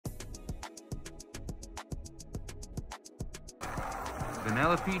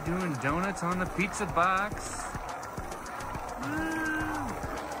Vanellope doing donuts on the pizza box.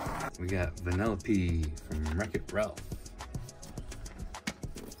 We got Vanellope from Wreck-It Ralph.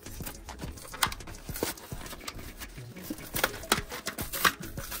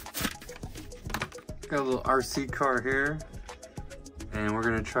 Got a little RC car here, and we're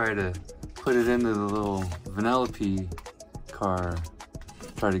gonna try to put it into the little Vanellope car.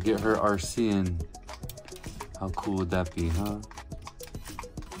 Try to get her RC in. How cool would that be, huh?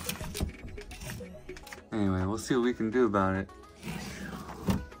 Anyway, we'll see what we can do about it.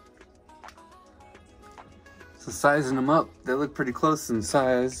 So sizing them up, they look pretty close in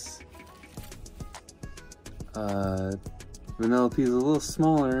size. Vanellope's a little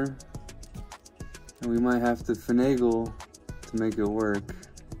smaller, and we might have to finagle to make it work.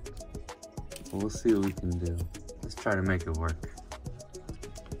 But we'll see what we can do. Let's try to make it work.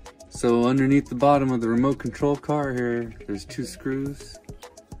 So underneath the bottom of the remote control car here, there's 2 screws.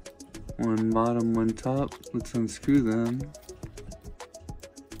 One bottom, one top. Let's unscrew them.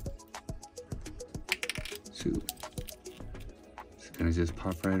 So it's gonna just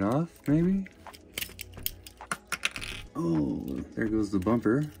pop right off, maybe? Oh, there goes the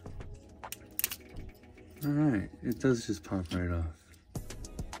bumper. All right, it does just pop right off.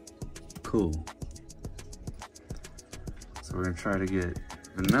 Cool. So we're gonna try to get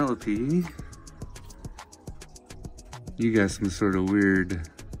Vanellope. You got some sort of weird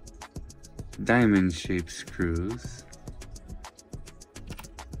diamond shaped screws.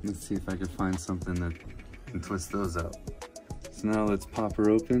 Let's see if I can find something that can twist those out. So now let's pop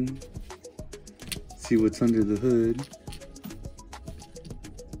her open. See what's under the hood.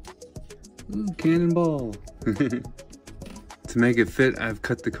 Ooh, cannonball. To make it fit, I've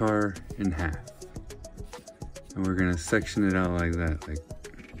cut the car in half. And we're gonna section it out like that, like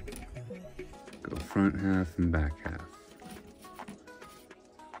go front half and back half.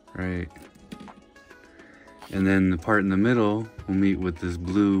 Right. And then the part in the middle will meet with this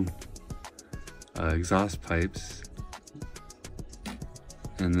blue exhaust pipes.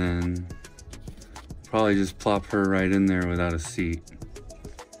 And then probably just plop her right in there without a seat.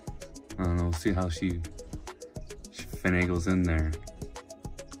 I don't know, we'll see how she finagles in there.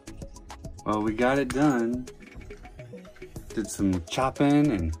 Well, we got it done. Did some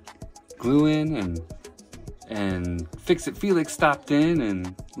chopping and gluing, and Fix-It Felix stopped in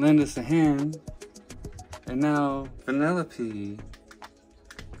and lent us a hand. And now Vanellope,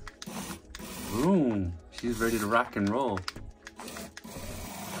 boom, she's ready to rock and roll.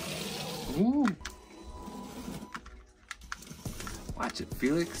 Ooh. Watch it,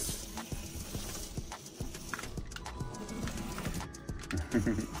 Felix.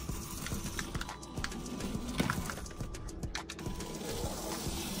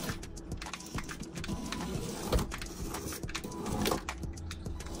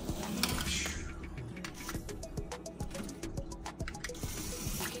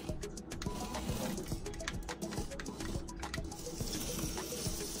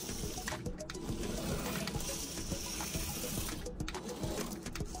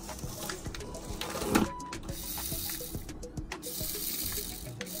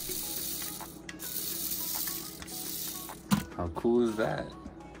 How cool is that?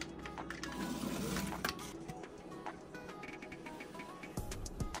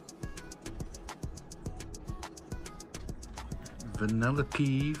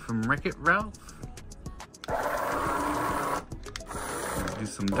 Vanellope from Wreck-It Ralph. Let's do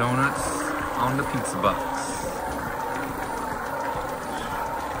some donuts on the pizza box.